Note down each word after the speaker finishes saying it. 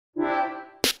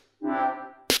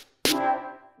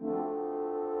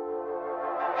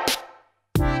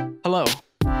Hello,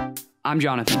 I'm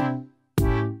Jonathan.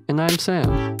 And I'm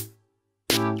Sam.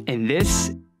 And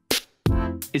this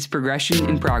is Progression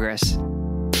in Progress.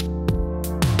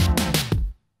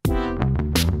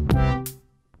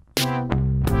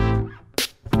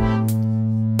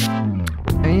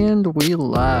 And we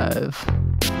live.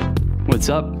 What's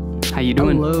up? How you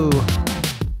doing? Hello.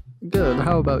 Good.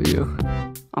 How about you?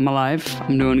 I'm alive.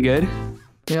 I'm doing good.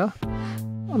 Yeah?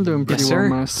 I'm doing pretty Yes, well sir.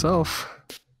 myself.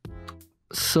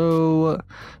 So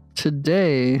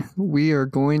today we are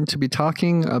going to be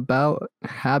talking about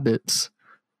habits.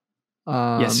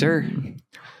 Yes, sir.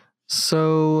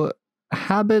 So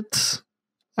habits,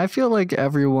 I feel like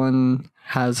everyone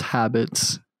has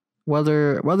habits.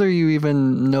 Whether you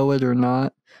even know it or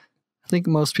not, I think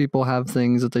most people have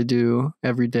things that they do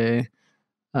every day,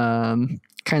 kind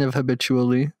of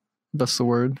habitually. That's the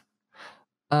word.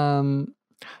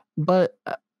 But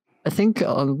I think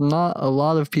not a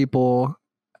lot of people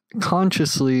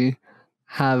consciously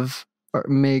have or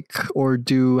make or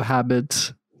do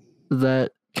habits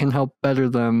that can help better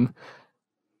them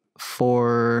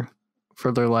for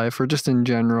their life or just in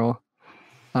general.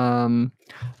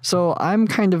 So I'm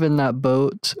kind of in that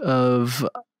boat of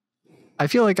I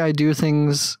feel like I do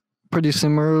things pretty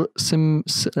similar.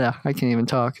 I can't even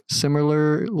talk.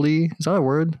 Similarly, is that a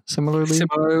word? Similarly.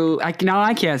 I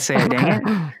can't say it, dang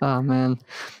it. Oh man.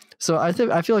 So I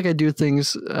feel like I do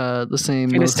things the same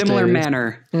In a most similar days.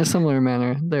 manner. In a similar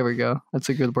manner. There we go. That's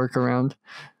a good workaround.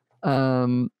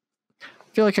 I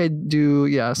feel like I do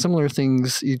similar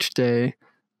things each day,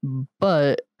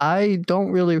 but I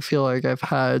don't really feel like I've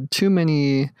had too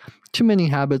many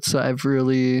habits that I've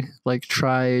really like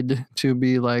tried to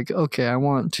be like, okay, I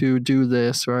want to do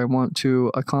this or I want to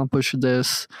accomplish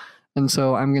this. And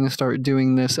so I'm going to start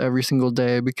doing this every single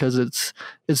day because it's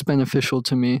beneficial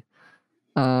to me.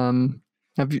 Do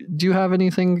you have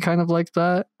anything kind of like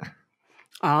that?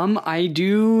 I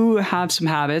do have some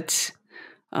habits.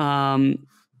 Luckily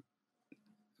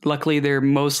they're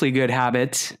mostly good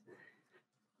habits.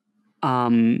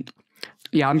 I'm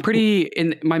pretty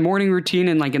in my morning routine,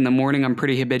 and like in the morning, I'm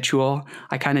pretty habitual.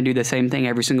 I kind of do the same thing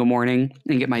every single morning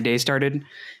and get my day started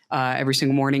every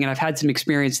single morning. And I've had some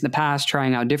experience in the past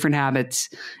trying out different habits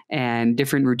and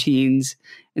different routines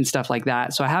and stuff like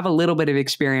that. So I have a little bit of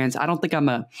experience. I don't think I'm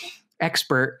a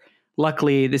expert.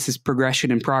 Luckily, this is progression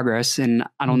in progress, and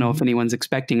I don't know if anyone's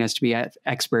expecting us to be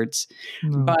experts,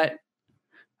 but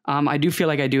I do feel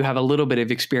like I do have a little bit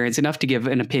of experience, enough to give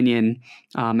an opinion,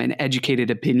 an educated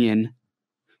opinion.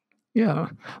 Yeah.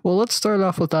 Well, let's start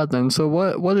off with that then. So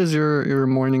what is your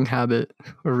morning habit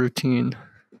or routine?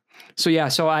 So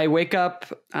I wake up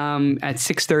at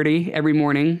 6:30 every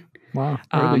morning. Wow.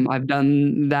 Early. I've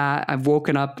done that. I've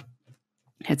woken up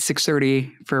at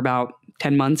 6:30 for about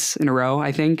 10 months in a row,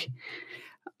 I think.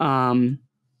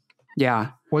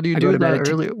 Yeah. What do you I go do to bed that at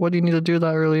early? What do you need to do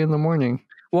that early in the morning?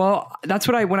 Well, that's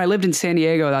what when I lived in San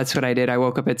Diego, that's what I did. I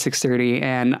woke up at 6:30,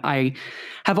 and I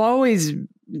have always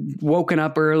woken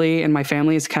up early, and my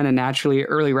family is kind of naturally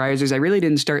early risers. I really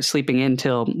didn't start sleeping in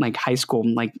till like high school,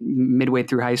 like midway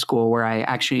through high school, where I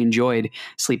actually enjoyed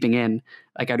sleeping in.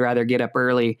 Like I'd rather get up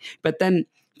early. But then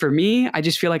for me, I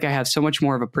just feel like I have so much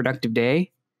more of a productive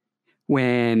day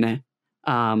when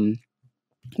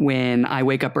I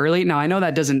wake up early. Now I know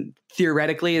that doesn't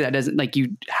like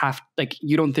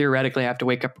you don't theoretically have to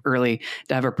wake up early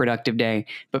to have a productive day.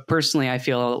 But personally, I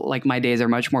feel like my days are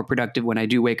much more productive when I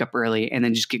do wake up early and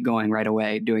then just get going right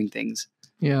away doing things.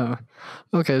 Yeah.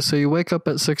 Okay. So you wake up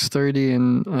at 6:30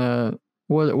 and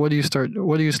what do you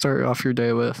start off your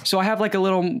day with? So I have like a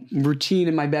little routine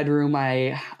in my bedroom.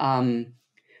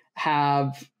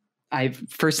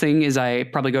 First thing is I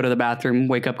probably go to the bathroom,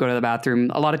 wake up, go to the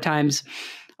bathroom. A lot of times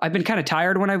I've been kind of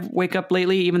tired when I wake up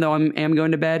lately, even though I am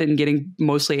going to bed and getting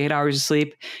mostly 8 hours of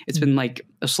sleep. It's been like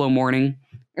a slow morning,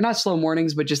 or not slow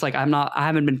mornings, but just like I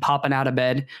haven't been popping out of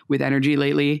bed with energy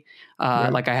lately,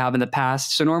 like I have in the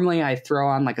past. So normally I throw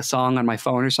on like a song on my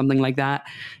phone or something like that,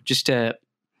 just to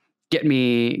get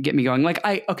me going.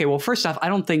 Well, first off, I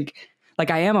don't think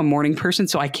I am a morning person,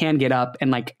 so I can get up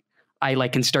and I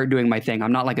can start doing my thing.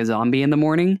 I'm not like a zombie in the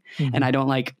morning. And I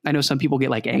know some people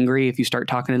get like angry if you start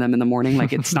talking to them in the morning.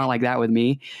 Like it's not like that with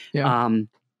me. Yeah.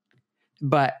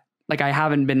 But like I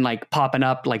haven't been like popping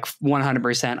up like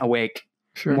 100% awake,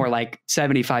 Sure. more like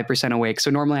 75% awake. So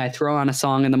normally I throw on a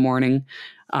song in the morning,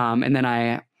 and then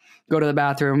I go to the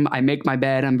bathroom. I make my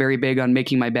bed. I'm very big on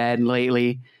making my bed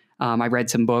lately. I read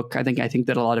some book. I think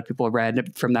that a lot of people have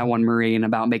read from that one Marine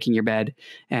about making your bed.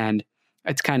 And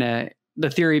it's kind of, the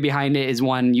theory behind it is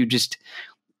one, you just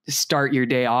start your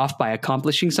day off by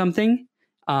accomplishing something,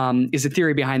 is the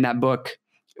theory behind that book.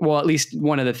 well, at least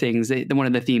one of the things, one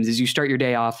of the themes is you start your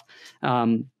day off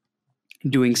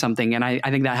doing something. And I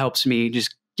think that helps me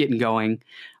just getting going.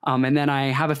 And then I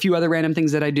have a few other random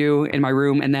things that I do in my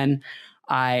room. And then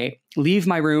I leave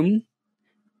my room.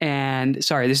 And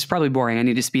sorry, this is probably boring. I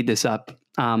need to speed this up.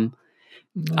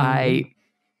 I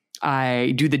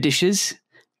do the dishes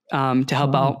to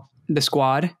help out the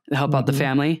squad, to help out the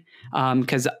family.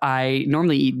 Because I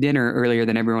normally eat dinner earlier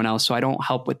than everyone else. So I don't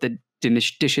help with the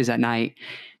dishes at night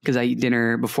because I eat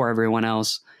dinner before everyone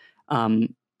else.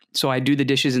 So I do the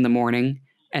dishes in the morning,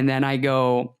 and then I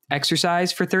go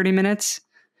exercise for 30 minutes,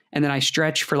 and then I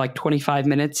stretch for like 25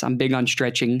 minutes. I'm big on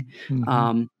stretching.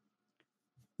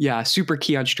 Yeah, super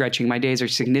key on stretching. My days are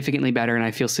significantly better, and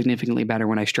I feel significantly better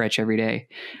when I stretch every day.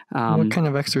 What kind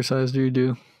of exercise do you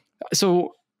do?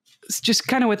 So it's just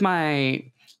kind of with my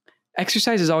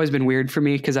exercise has always been weird for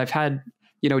me because I've had,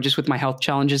 just with my health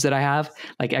challenges that I have,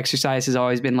 like exercise has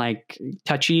always been like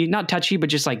not touchy, but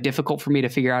just like difficult for me to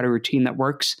figure out a routine that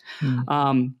works.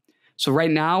 So right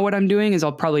now what I'm doing is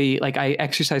I'll probably I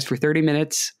exercise for 30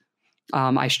 minutes.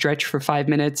 I stretch for 5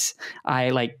 minutes. I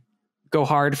like go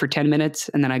hard for 10 minutes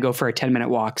and then I go for a 10-minute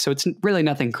walk. So it's really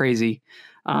nothing crazy.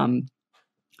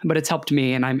 But it's helped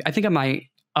me. And I think I might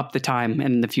up the time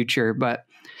in the future, but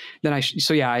then I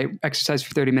exercise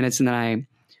for 30 minutes and then I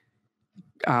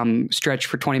stretch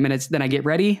for 20 minutes. Then I get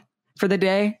ready for the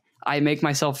day. I make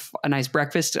myself a nice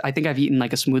breakfast. I think I've eaten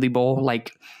like a smoothie bowl,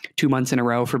 like 2 months in a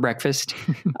row for breakfast.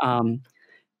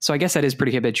 So I guess that is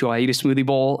pretty habitual. I eat a smoothie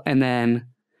bowl and then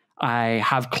I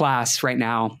have class right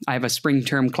now. I have a spring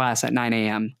term class at 9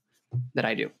 a.m. that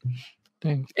I do.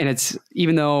 Dang. And it's,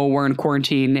 even though we're in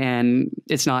quarantine and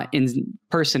it's not in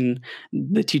person,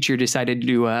 the teacher decided to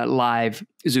do a live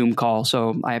Zoom call.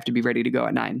 So I have to be ready to go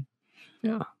at 9.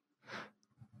 Yeah.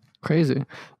 Crazy.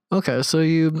 Okay. So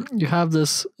you have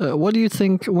this, what do you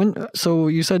think so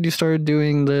you said you started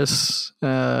doing this,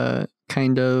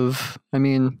 kind of,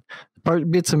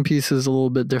 bits and pieces a little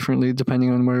bit differently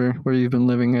depending on where you've been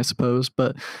living, I suppose.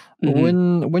 But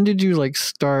when did you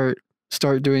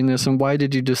start doing this, and why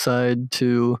did you decide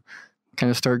to kind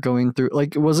of start going through?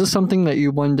 Like, was this something that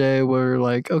you one day were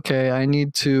like, okay,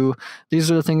 these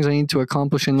are the things I need to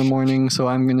accomplish in the morning, so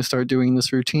I'm going to start doing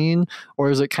this routine? Or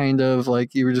is it kind of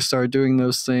like you just started doing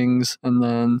those things and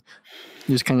then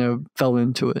you just kind of fell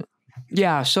into it?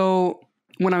 Yeah. So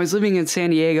when I was living in San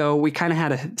Diego, we kind of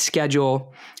had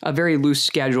a very loose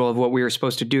schedule of what we were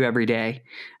supposed to do every day.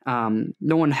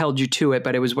 No one held you to it,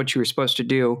 but it was what you were supposed to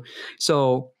do.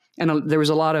 So, and there was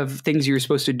a lot of things you were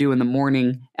supposed to do in the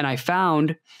morning. And I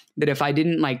found that if I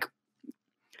didn't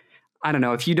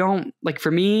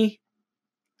for me,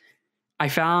 I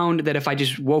found that if I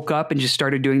just woke up and just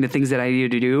started doing the things that I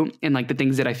needed to do and like the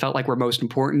things that I felt like were most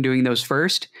important, doing those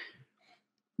first,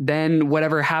 then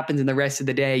whatever happens in the rest of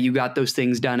the day, you got those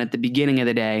things done at the beginning of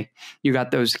the day. You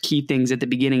got those key things at the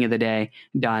beginning of the day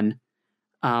done.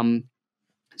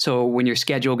 So when your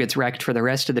schedule gets wrecked for the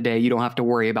rest of the day, you don't have to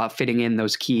worry about fitting in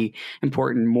those key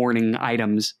important morning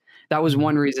items. That was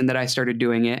one reason that I started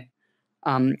doing it.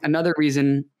 Another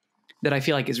reason that I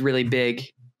feel like is really big,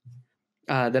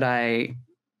 one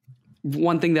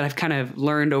thing that I've kind of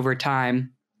learned over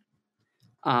time,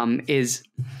 is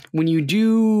when you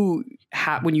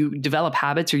develop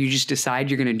habits or you just decide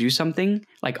you're going to do something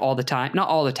like all the time, not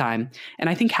all the time. And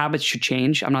I think habits should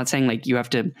change. I'm not saying like you have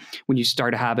to, when you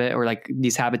start a habit or like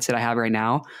these habits that I have right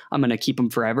now, I'm going to keep them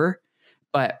forever.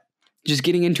 But just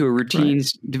getting into a routine,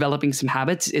 right, developing some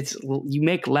habits, you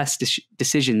make less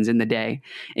decisions in the day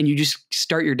and you just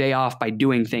start your day off by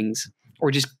doing things,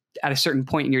 or just at a certain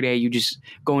point in your day, you just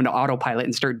go into autopilot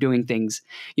and start doing things.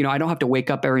 I don't have to wake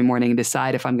up every morning and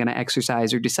decide if I'm going to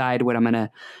exercise or decide what I'm going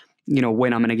to,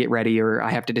 when I'm going to get ready, or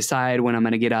I have to decide when I'm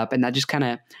going to get up. And that just kind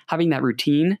of having that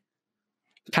routine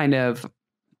kind of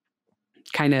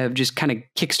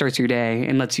kickstarts your day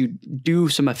and lets you do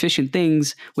some efficient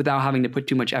things without having to put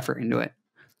too much effort into it.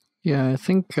 Yeah, I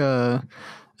think a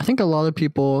lot of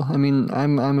people,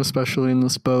 I'm especially in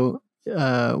this boat.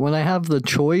 When I have the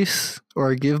choice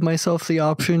or give myself the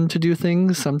option to do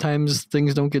things, sometimes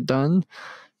things don't get done.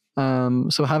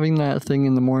 So having that thing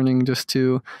in the morning just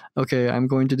to, okay, I'm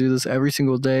going to do this every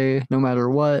single day, no matter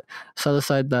what, set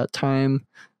aside that time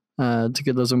to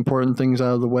get those important things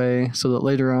out of the way so that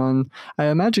later on, I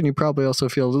imagine you probably also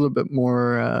feel a little bit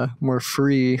more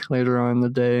free later on in the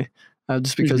day,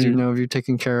 just because you're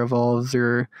taking care of all of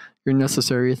your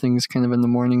necessary things kind of in the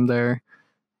morning there.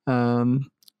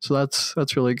 So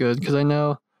that's really good, because I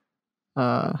know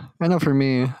for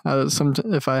me,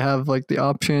 if I have like the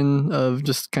option of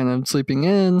just kind of sleeping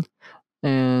in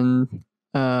and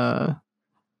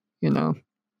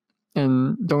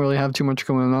and don't really have too much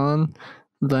going on,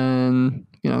 then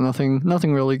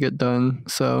nothing really get done.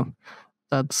 So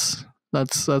that's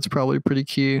probably pretty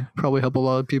key. Probably help a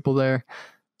lot of people there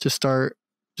to start.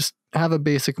 Just have a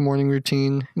basic morning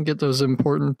routine and get those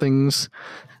important things.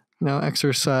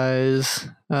 Exercise,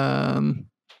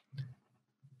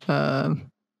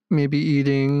 maybe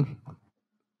eating.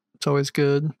 It's always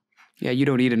good. Yeah, you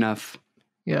don't eat enough.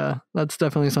 Yeah, that's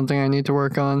definitely something I need to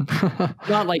work on.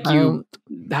 Not like you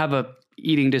have a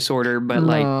eating disorder, but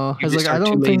like you just are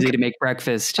too lazy to make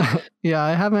breakfast. Yeah,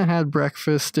 I haven't had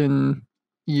breakfast in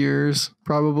years,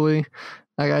 probably.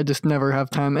 Like I just never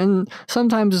have time, and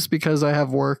sometimes it's because I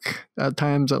have work at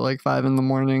times at like 5 a.m,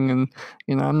 and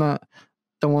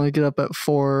don't want to get up at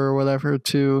 4 or whatever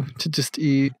to just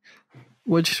eat,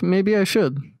 which maybe I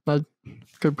should. That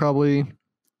could probably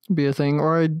be a thing.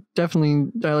 Or I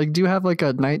like, do you have like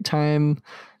a nighttime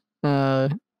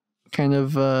kind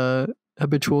of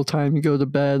habitual time you go to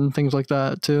bed and things like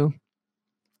that too?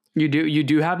 You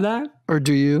do have that? Or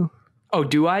do you? Oh,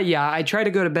 do I? Yeah, I try to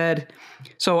go to bed.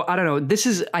 So I don't know.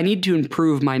 I need to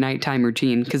improve my nighttime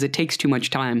routine because it takes too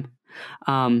much time.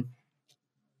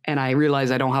 And I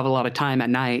realize I don't have a lot of time at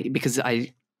night because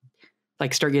I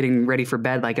like start getting ready for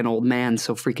bed like an old man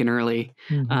so freaking early.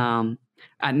 Mm-hmm.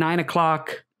 At 9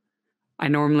 o'clock, I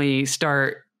normally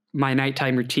start my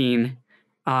nighttime routine,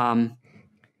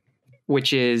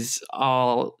 which is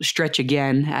I'll stretch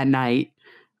again at night.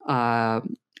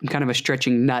 I'm kind of a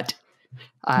stretching nut.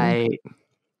 I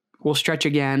will stretch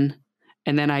again,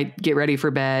 and then I get ready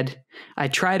for bed. I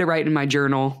try to write in my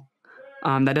journal.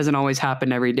 That doesn't always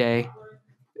happen every day.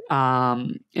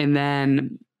 And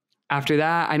then after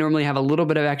that, I normally have a little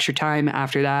bit of extra time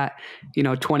after that,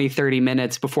 20, 30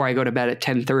 minutes before I go to bed at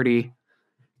 10:30.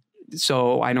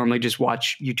 So I normally just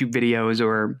watch YouTube videos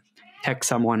or text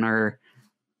someone or,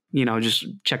 just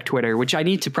check Twitter, which I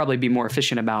need to probably be more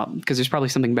efficient about because there's probably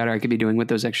something better I could be doing with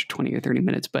those extra 20 or 30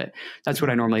 minutes. But that's what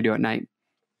I normally do at night.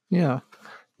 Yeah,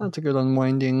 that's a good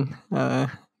unwinding kind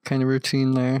of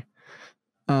routine there.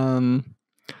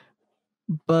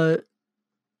 But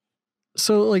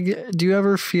so like, do you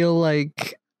ever feel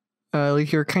like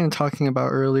you're kind of talking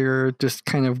about earlier, just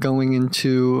kind of going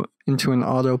into an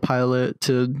autopilot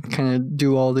to kind of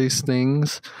do all these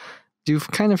things? Do you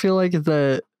kind of feel like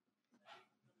that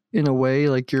in a way,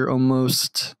 like you're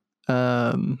almost,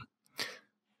 I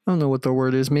don't know what the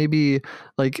word is, maybe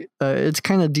like it's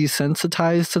kind of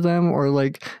desensitized to them, or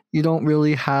like you don't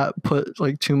really put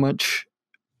like too much,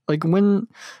 like when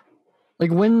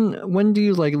do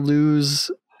you like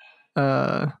lose,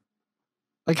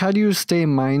 like how do you stay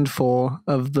mindful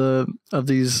of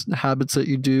these habits that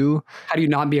you do? How do you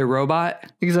not be a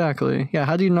robot? Exactly. Yeah.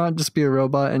 How do you not just be a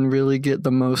robot and really get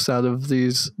the most out of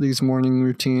these morning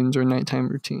routines or nighttime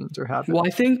routines or habits? Well, I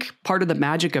think part of the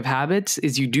magic of habits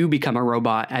is you do become a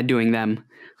robot at doing them.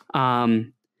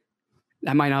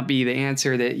 That might not be the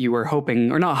answer that you were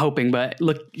hoping, or not hoping, but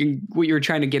look what you were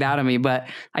trying to get out of me. But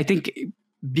I think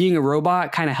being a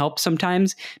robot kind of helps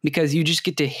sometimes because you just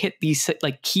get to hit these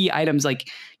like key items. Like,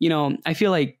 I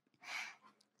feel like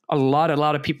a lot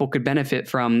of people could benefit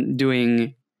from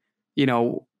doing,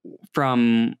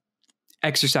 from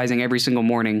exercising every single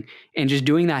morning, and just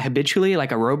doing that habitually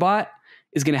like a robot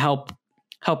is going to help.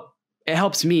 It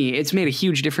helps me. It's made a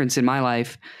huge difference in my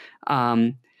life.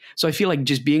 So I feel like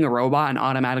just being a robot and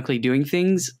automatically doing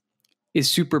things is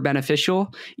super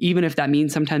beneficial, even if that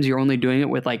means sometimes you're only doing it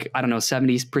with like,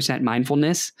 70%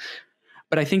 mindfulness.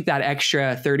 But I think that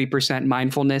extra 30%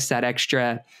 mindfulness, that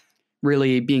extra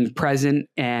really being present,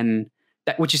 and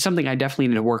that, which is something I definitely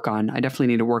need to work on. I definitely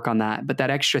need to work on that. But that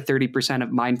extra 30% of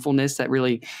mindfulness that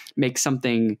really makes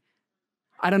something,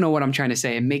 I don't know what I'm trying to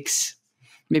say. It makes,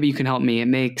 maybe you can help me.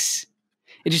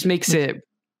 It just makes it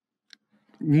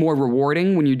more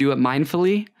rewarding when you do it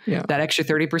mindfully. Yeah. That extra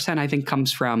 30% I think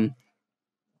comes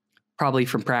probably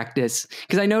from practice.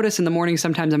 Because I notice in the morning,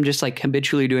 sometimes I'm just like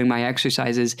habitually doing my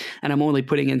exercises and I'm only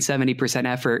putting in 70%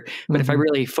 effort. But if I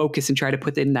really focus and try to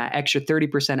put in that extra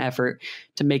 30% effort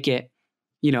to make it,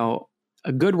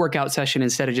 a good workout session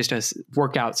instead of just a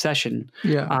workout session,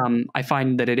 I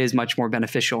find that it is much more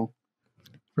beneficial.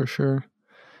 For sure.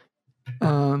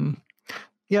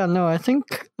 Yeah, no, I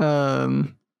think,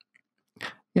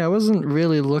 I wasn't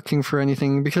really looking for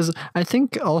anything because I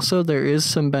think also there is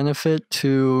some benefit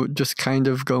to just kind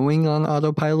of going on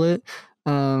autopilot,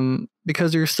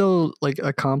 because you're still like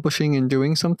accomplishing and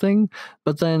doing something,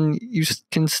 but then you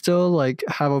can still like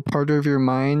have a part of your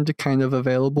mind kind of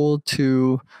available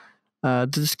to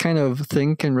just kind of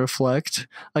think and reflect.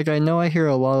 Like I know I hear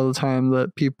a lot of the time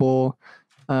that people,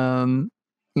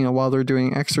 while they're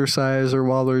doing exercise or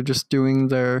while they're just doing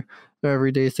their their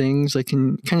everyday things, they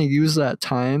can kind of use that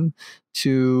time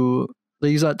to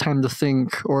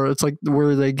think, or it's like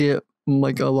where they get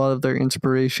like a lot of their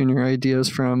inspiration or ideas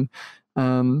from,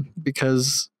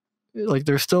 because like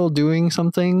they're still doing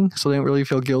something, so they don't really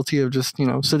feel guilty of just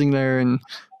sitting there and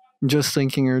just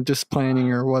thinking or just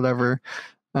planning or whatever.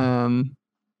 And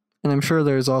I'm sure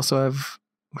there's also, I've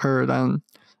heard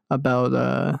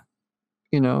about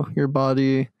your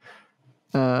body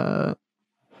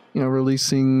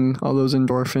releasing all those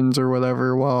endorphins or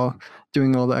whatever while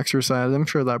doing all the exercise. I'm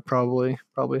sure that probably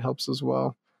helps as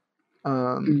well.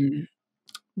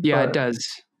 Yeah, it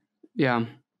does. Yeah.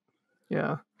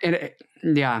 Yeah.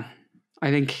 I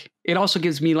think it also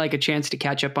gives me like a chance to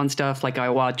catch up on stuff. Like I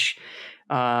watch,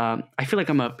 I feel like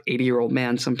I'm a 80-year-old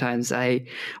man sometimes. I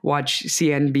watch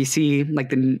CNBC, like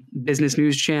the business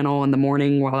news channel, in the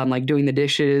morning while I'm like doing the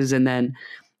dishes, and then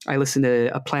I listen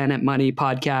to a Planet Money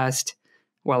podcast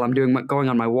while I'm going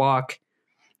on my walk.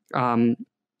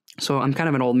 So I'm kind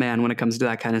of an old man when it comes to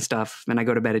that kind of stuff, and I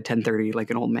go to bed at 10:30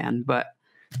 like an old man. But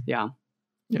yeah.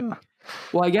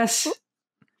 Well, I guess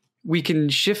we can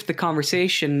shift the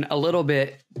conversation a little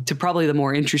bit to probably the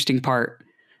more interesting part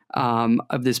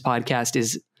of this podcast.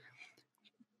 Is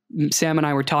Sam and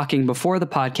I were talking before the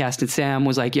podcast, and Sam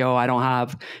was like, yo, I don't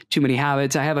have too many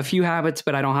habits. I have a few habits,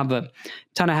 but I don't have a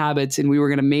ton of habits. And we were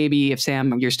going to, maybe if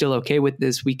Sam, you're still okay with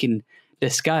this, we can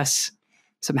discuss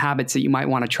some habits that you might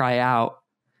want to try out.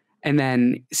 And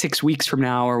then 6 weeks from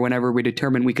now, or whenever we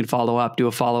determine we can do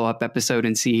a follow-up episode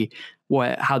and see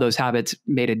how those habits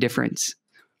made a difference.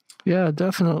 Yeah,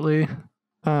 definitely.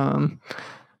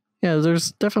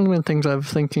 There's definitely been things I've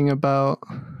thinking about,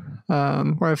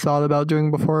 where I've thought about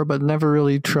doing before, but never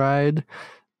really tried.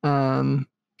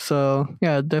 So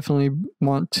yeah, definitely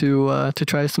want to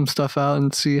try some stuff out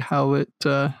and see how it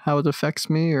affects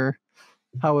me, or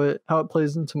how it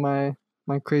plays into my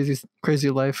crazy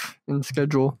life and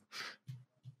schedule.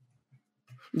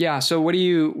 Yeah. So what are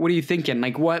you thinking?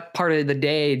 Like, what part of the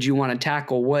day do you want to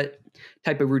tackle? What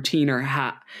type of routine or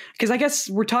because I guess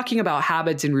we're talking about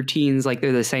habits and routines like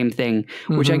they're the same thing,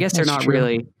 which I guess they're not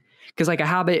really, because like a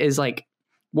habit is like,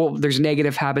 well, there's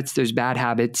negative habits, there's bad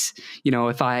habits.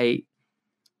 If I,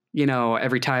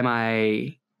 every time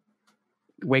I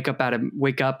wake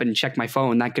up and check my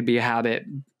phone, that could be a habit.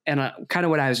 And kind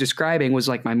of what I was describing was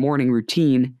like my morning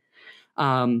routine.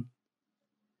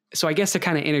 So I guess they're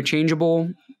kind of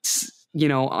interchangeable,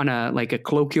 on a like a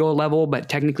colloquial level, but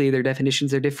technically their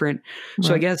definitions are different. Right.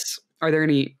 So I guess, are there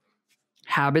any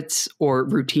habits or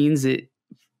routines that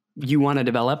you want to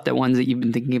develop, that ones that you've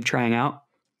been thinking of trying out?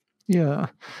 Yeah.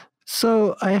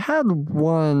 So I had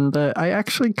one that I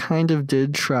actually kind of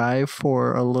did try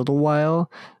for a little while,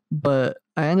 but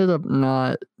I ended up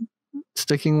not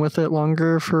sticking with it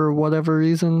longer for whatever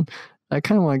reason. I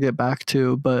kind of want to get back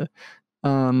to, but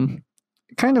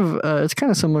it's kind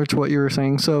of similar to what you were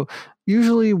saying. So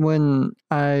usually when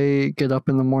I get up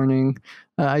in the morning,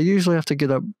 I usually have to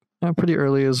get up pretty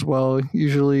early as well.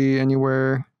 Usually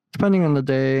anywhere, depending on the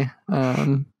day,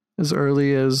 as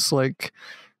early as like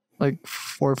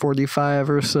 4:45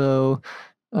 or so,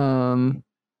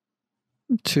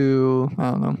 to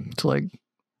I don't know, to like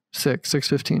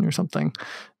 6:15 or something.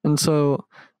 And so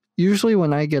usually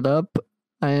when I get up,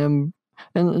 and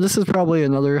this is probably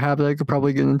another habit I could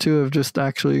probably get into, of just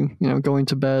actually, going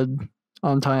to bed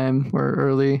on time or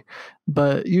early.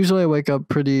 But usually I wake up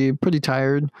pretty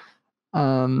tired.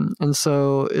 And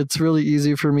so it's really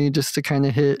easy for me just to kind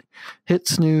of hit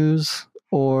snooze,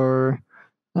 or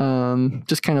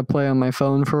just kind of play on my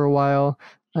phone for a while,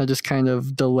 just kind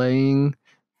of delaying,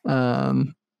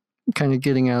 kind of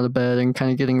getting out of bed and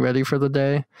kind of getting ready for the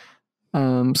day.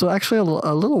 So actually a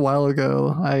little while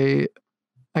ago, I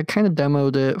kind of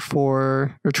demoed it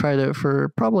or tried it for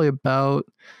probably about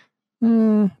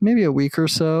maybe a week or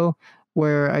so,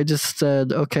 where I just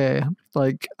said, okay,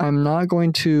 like I'm not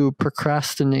going to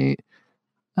procrastinate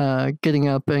getting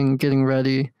up and getting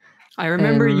ready. I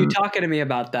remember you talking to me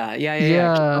about that. Yeah.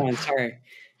 Keep going, sorry.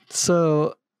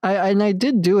 So I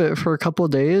did do it for a couple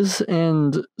of days,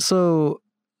 and so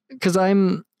because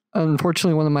I'm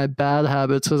unfortunately, one of my bad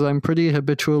habits is I'm pretty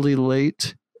habitually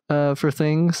late for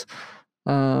things.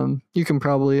 You can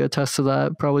probably attest to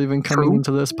that, probably even coming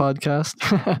into this podcast.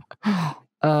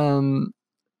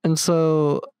 And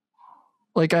so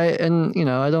like I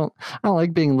don't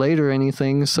like being late or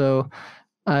anything. So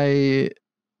I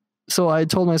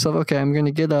told myself, okay, I'm going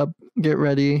to get up, get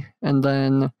ready. And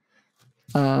then,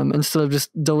 instead of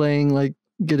just delaying, like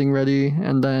getting ready,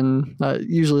 and then that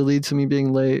usually leads to me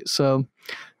being late. So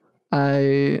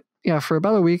for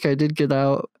about a week, I did get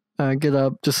up,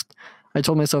 just I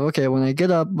told myself, okay, when I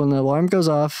get up, when the alarm goes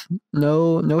off,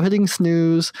 no hitting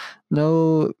snooze,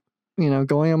 no,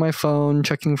 going on my phone,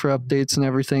 checking for updates and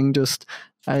everything. Just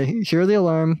I hear the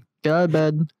alarm, get out of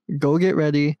bed, go get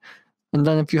ready. And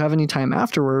then if you have any time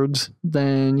afterwards,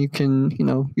 then you can,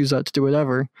 use that to do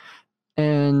whatever.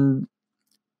 And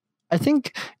I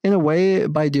think in a way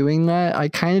by doing that, I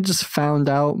kind of just found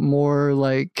out more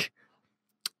like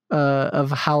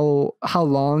of how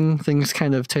long things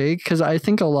kind of take. Because I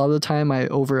think a lot of the time I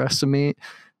overestimate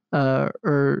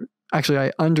or actually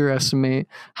I underestimate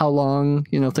how long,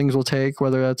 things will take,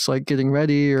 whether that's like getting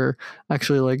ready or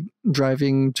actually like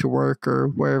driving to work or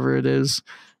wherever it is.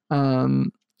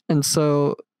 And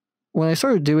so when I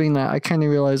started doing that, I kind of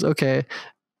realized, okay,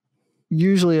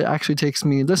 usually it actually takes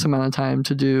me this amount of time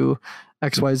to do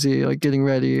XYZ, like getting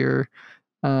ready or,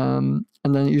 and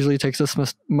then it usually takes this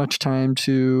much time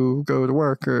to go to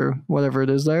work or whatever it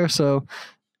is there. So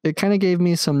it kind of gave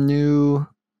me some new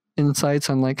insights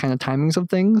on like kind of timings of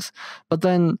things. But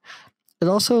then it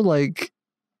also like,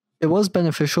 it was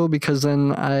beneficial because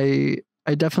then I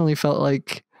definitely felt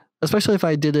like, especially if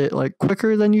I did it like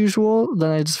quicker than usual,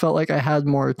 then I just felt like I had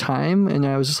more time and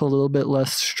I was just a little bit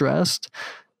less stressed.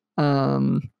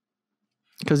 Because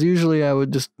usually I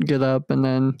would just get up and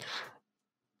then,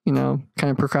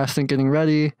 kind of procrastinate getting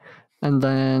ready. And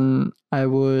then I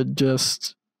would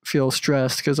just feel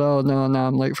stressed because, oh no, now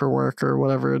I'm late for work or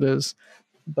whatever it is.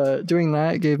 But doing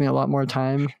that gave me a lot more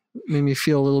time, made me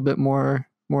feel a little bit more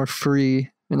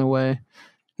free in a way.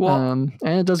 Well, and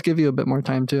it does give you a bit more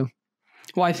time too.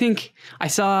 Well, I think I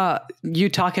saw you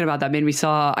talking about that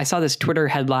I saw this Twitter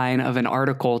headline of an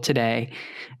article today,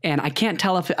 and I can't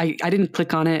tell if I didn't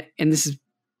click on it, and this is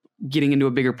getting into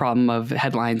a bigger problem of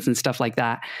headlines and stuff like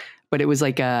that. But it was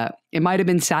like it might have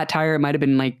been satire, it might have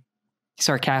been like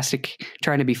sarcastic,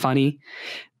 trying to be funny,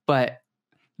 but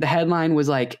the headline was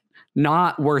like,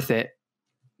 not worth it.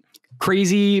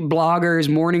 Crazy bloggers'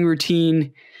 morning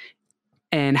routine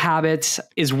and habits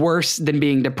is worse than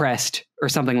being depressed or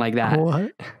something like that.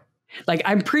 What? Like,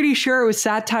 I'm pretty sure it was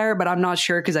satire, but I'm not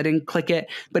sure because I didn't click it.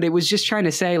 But it was just trying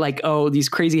to say like, oh, these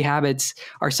crazy habits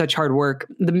are such hard work.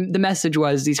 The message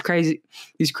was these crazy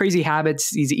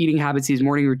habits, these eating habits, these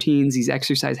morning routines, these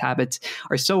exercise habits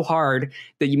are so hard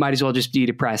that you might as well just be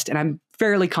depressed. And I'm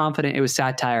fairly confident it was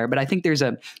satire, but I think there's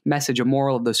a message, a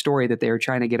moral of the story that they were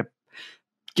trying to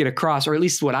get across, or at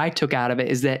least what I took out of it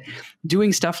is that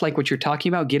doing stuff like what you're talking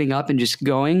about, getting up and just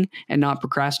going and not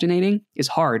procrastinating is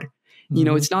hard.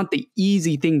 Mm-hmm. It's not the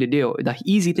easy thing to do. The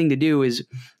easy thing to do is,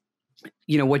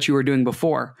 what you were doing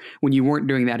before when you weren't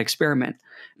doing that experiment.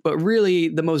 But really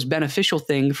the most beneficial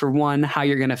thing for one, how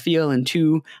you're going to feel, and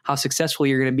two, how successful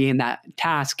you're going to be in that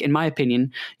task. In my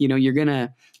opinion, you're going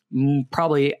to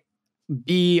probably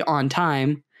be on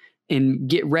time and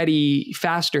get ready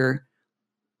faster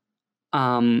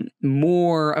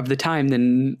more of the time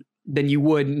than you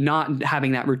would not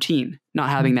having that routine, not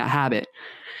having that habit.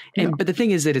 And but the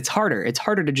thing is that it's harder. It's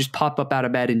harder to just pop up out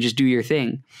of bed and just do your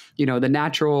thing. The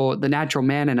natural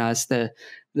man in us,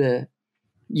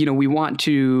 we want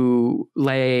to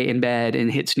lay in bed and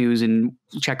hit snooze and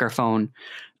check our phone,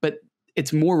 but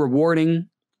it's more rewarding.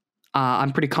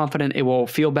 I'm pretty confident it will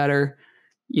feel better,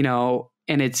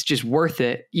 and it's just worth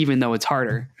it, even though it's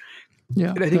harder.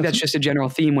 Yeah, but I think that's just a general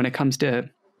theme when it comes to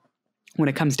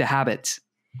habits.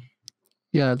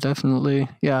 Yeah, definitely.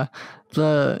 Yeah,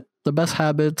 the best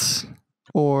habits,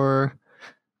 or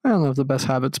I don't know if the best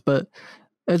habits, but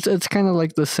it's kind of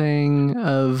like the saying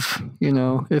of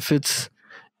if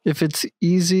it's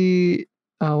easy.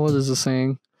 What is the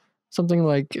saying? Something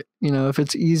like if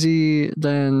it's easy,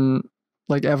 then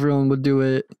like everyone would do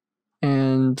it,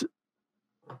 and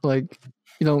like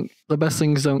the best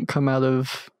things don't come out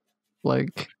of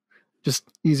like just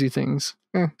easy things.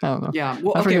 I don't know. Yeah.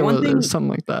 Well, I forget what it is, something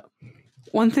like that.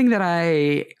 One thing that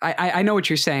I know what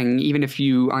you're saying, even if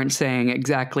you aren't saying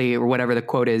exactly or whatever the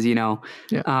quote is,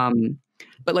 Yeah.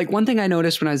 But like one thing I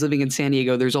noticed when I was living in San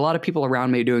Diego, there's a lot of people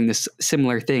around me doing this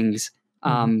similar things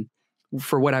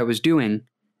for what I was doing.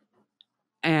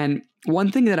 And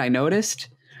one thing that I noticed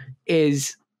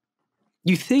is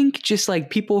you think just like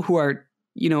people who are,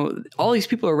 all these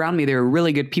people around me, they were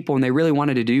really good people and they really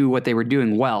wanted to do what they were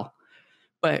doing well.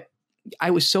 But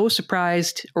I was so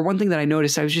surprised, or one thing that I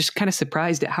noticed, I was just kind of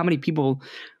surprised at how many people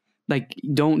like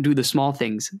don't do the small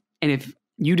things. And if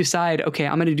you decide, okay,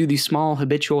 I'm going to do these small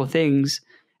habitual things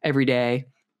every day,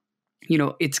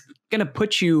 it's going to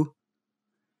put you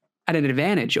at an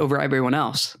advantage over everyone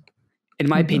else, in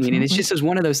my opinion. And it's just as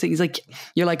one of those things, like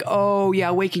you're like, oh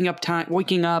yeah, waking up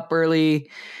early,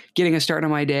 getting a start on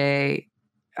my day.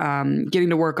 getting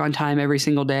to work on time every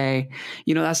single day,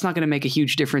 that's not going to make a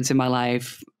huge difference in my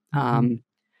life.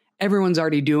 Everyone's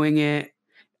already doing it.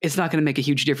 It's not going to make a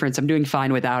huge difference. I'm doing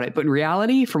fine without it. But in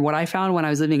reality, from what I found when I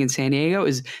was living in San Diego,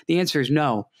 is the answer is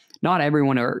no. Not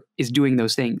everyone is doing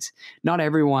those things. Not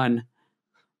everyone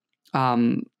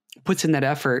puts in that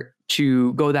effort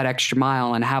to go that extra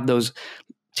mile and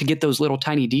to get those little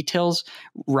tiny details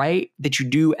right that you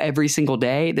do every single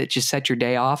day that just set your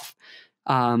day off.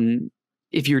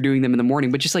 If you're doing them in the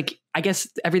morning, but just like, I guess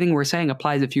everything we're saying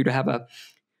applies if you to have a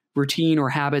routine or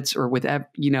habits or with, at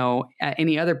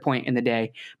any other point in the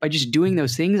day. By just doing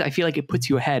those things, I feel like it puts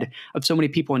you ahead of so many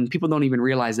people, and people don't even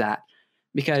realize that,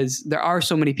 because there are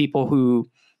so many people who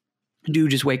do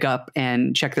just wake up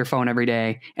and check their phone every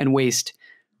day and waste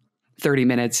 30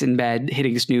 minutes in bed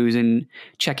hitting snooze and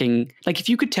checking. Like, if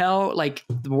you could tell like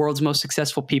the world's most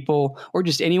successful people or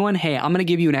just anyone, hey, I'm going to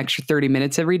give you an extra 30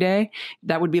 minutes every day,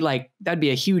 that'd be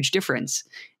a huge difference.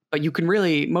 But you can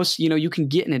really you can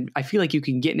get I feel like you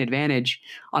can get an advantage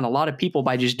on a lot of people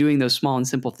by just doing those small and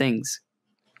simple things.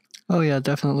 Oh yeah,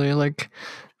 definitely. Like,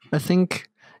 I think,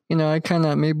 I kind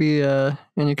of maybe an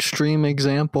extreme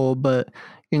example, but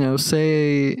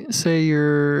say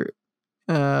you're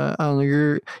I don't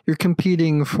know, you're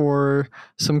competing for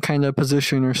some kind of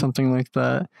position or something like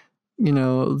that. Even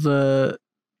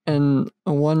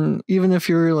if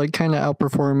you're like kind of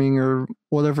outperforming or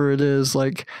whatever it is,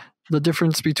 like the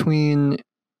difference between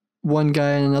one guy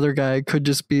and another guy could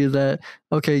just be that,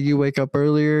 okay, you wake up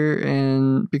earlier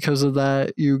and because of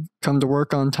that you come to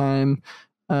work on time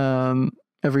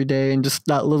every day, and just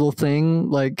that little thing,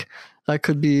 like that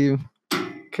could be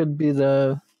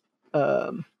the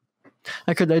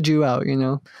that could edge you out,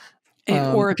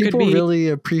 Or it people could be really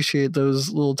appreciate those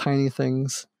little tiny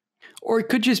things. Or it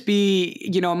could just be,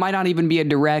 it might not even be a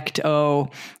direct,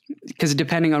 because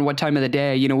depending on what time of the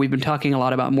day, we've been talking a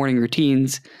lot about morning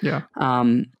routines. Yeah.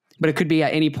 But it could be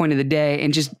at any point of the day,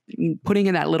 and just putting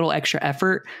in that little extra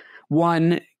effort,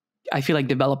 one, I feel like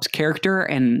develops character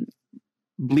and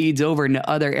bleeds over into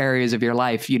other areas of your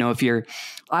life. If you're,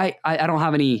 I don't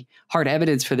have any hard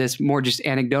evidence for this, more just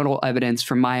anecdotal evidence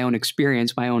from my own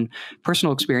experience, my own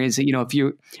personal experience.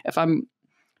 That, if I'm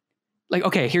like,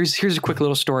 okay, here's a quick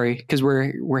little story, because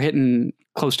we're hitting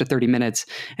close to 30 minutes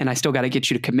and I still got to get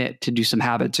you to commit to do some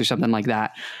habits or something like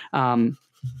that.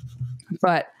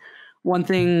 But one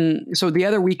thing, so the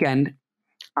other weekend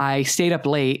I stayed up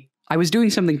late. I was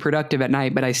doing something productive at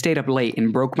night, but I stayed up late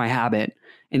and broke my habit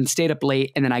and stayed up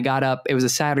late. And then I got up, it was a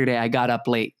Saturday, I got up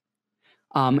late.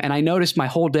 And I noticed my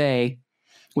whole day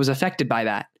was affected by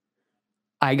that.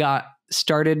 I got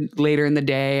started later in the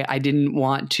day. I didn't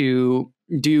want to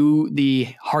do the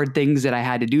hard things that I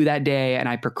had to do that day, and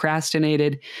I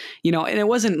procrastinated, and it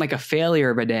wasn't like a failure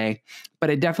of a day, but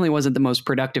it definitely wasn't the most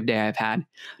productive day I've had,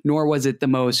 nor was it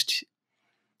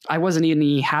I wasn't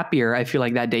any happier, I feel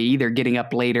like, that day either, getting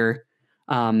up later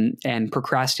and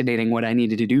procrastinating what I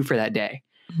needed to do for that day.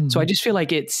 Mm-hmm. So I just feel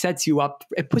like it sets you up,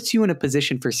 it puts you in a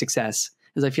position for success,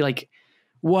 because I feel like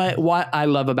what I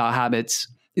love about habits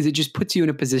is it just puts you in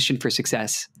a position for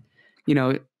success.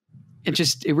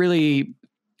 It really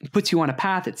puts you on a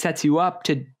path. It sets you up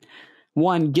to,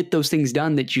 one, get those things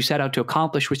done that you set out to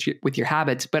accomplish with your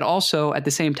habits, but also at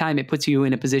the same time, it puts you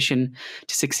in a position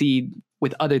to succeed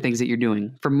with other things that you're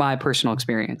doing, from my personal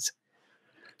experience.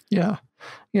 Yeah.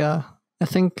 Yeah. I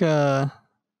think,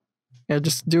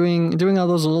 just doing all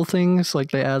those little things,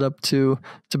 like, they add up to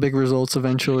big results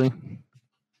eventually.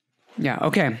 Yeah.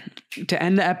 Okay. To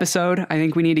end the episode, I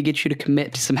think we need to get you to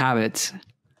commit to some habits.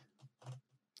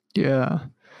 Yeah.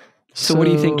 So what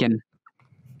are you thinking?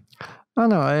 I don't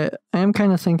know. I am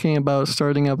kind of thinking about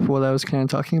starting up what I was kind of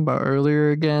talking about earlier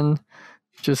again.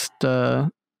 Just,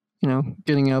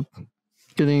 getting up,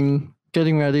 getting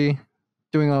ready,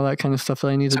 doing all that kind of stuff that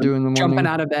I need to do in the morning. Jumping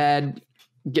out of bed,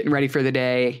 getting ready for the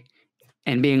day,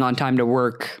 and being on time to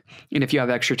work. And if you have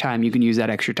extra time, you can use that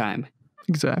extra time.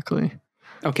 Exactly.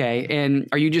 Okay. And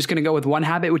are you just going to go with one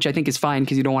habit, which I think is fine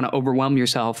because you don't want to overwhelm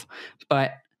yourself,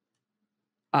 but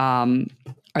are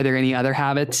there any other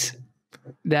habits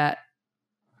that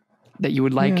you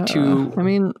would like to? I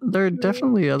mean, there are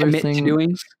definitely other things to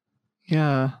doing.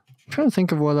 Yeah, I'm trying to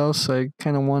think of what else I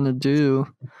kind of want to do.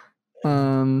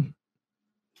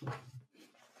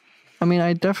 I mean,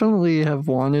 I definitely have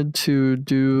wanted to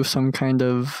do some kind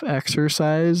of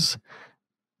exercise,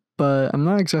 but I'm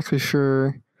not exactly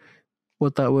sure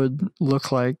what that would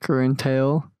look like or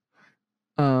entail.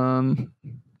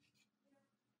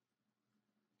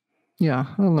 Yeah,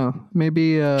 I don't know.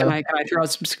 Maybe can I throw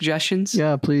out some suggestions?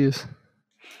 Yeah, please.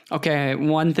 Okay,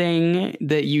 one thing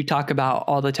that you talk about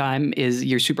all the time is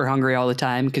you're super hungry all the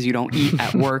time because you don't eat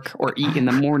at work or eat in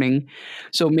the morning.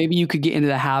 So maybe you could get into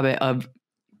the habit of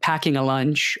packing a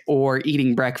lunch or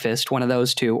eating breakfast, one of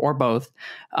those two, or both.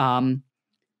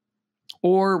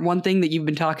 Or one thing that you've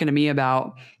been talking to me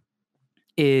about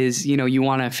is, you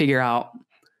want to figure out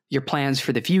your plans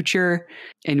for the future.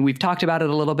 And we've talked about it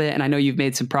a little bit, and I know you've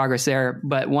made some progress there.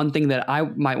 But one thing that I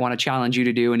might want to challenge you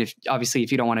to do, and if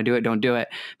you don't want to do it, don't do it.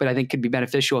 But I think could be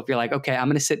beneficial if you're like, okay, I'm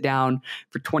going to sit down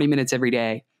for 20 minutes every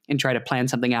day and try to plan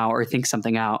something out or think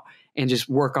something out and just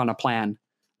work on a plan.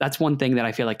 That's one thing that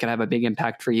I feel like could have a big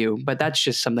impact for you. But that's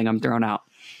just something I'm throwing out.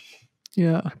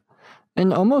 Yeah.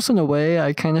 And almost in a way,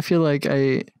 I kind of feel like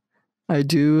I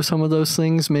do some of those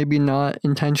things, maybe not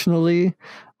intentionally,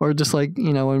 or just like,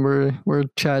 when we're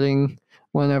chatting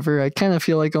whenever, I kind of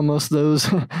feel like almost those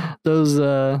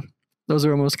are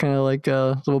almost kind of like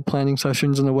little planning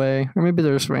sessions in a way, or maybe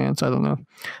there's rants, I don't know.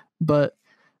 But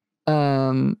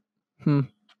yeah,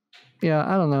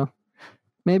 I don't know.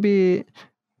 Maybe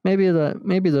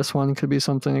this one could be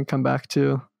something to come back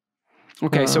to.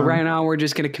 Okay, so right now we're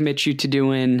just going to commit you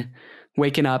to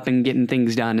waking up and getting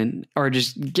things done, or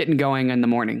just getting going in the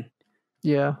morning.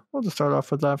 Yeah, we'll just start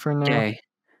off with that for now. Okay,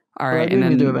 all right, and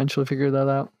then we do eventually figure that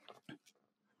out.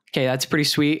 Okay, that's pretty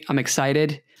sweet. I'm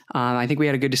excited. I think we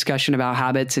had a good discussion about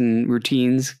habits and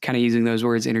routines, kind of using those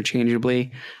words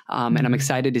interchangeably, and I'm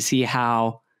excited to see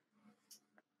how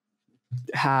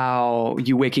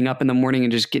you waking up in the morning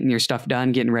and just getting your stuff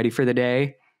done, getting ready for the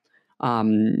day,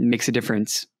 makes a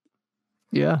difference.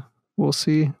 Yeah, we'll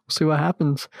see. We'll see what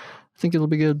happens. I think it'll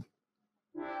be good.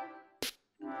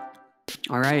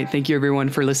 All right. Thank you, everyone,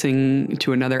 for listening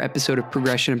to another episode of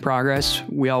Progression in Progress.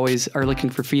 We always are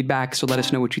looking for feedback, so let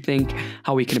us know what you think,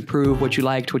 how we can improve, what you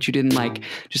liked, what you didn't like.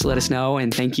 Just let us know,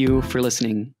 and thank you for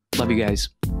listening. Love you guys.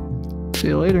 See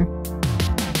you later.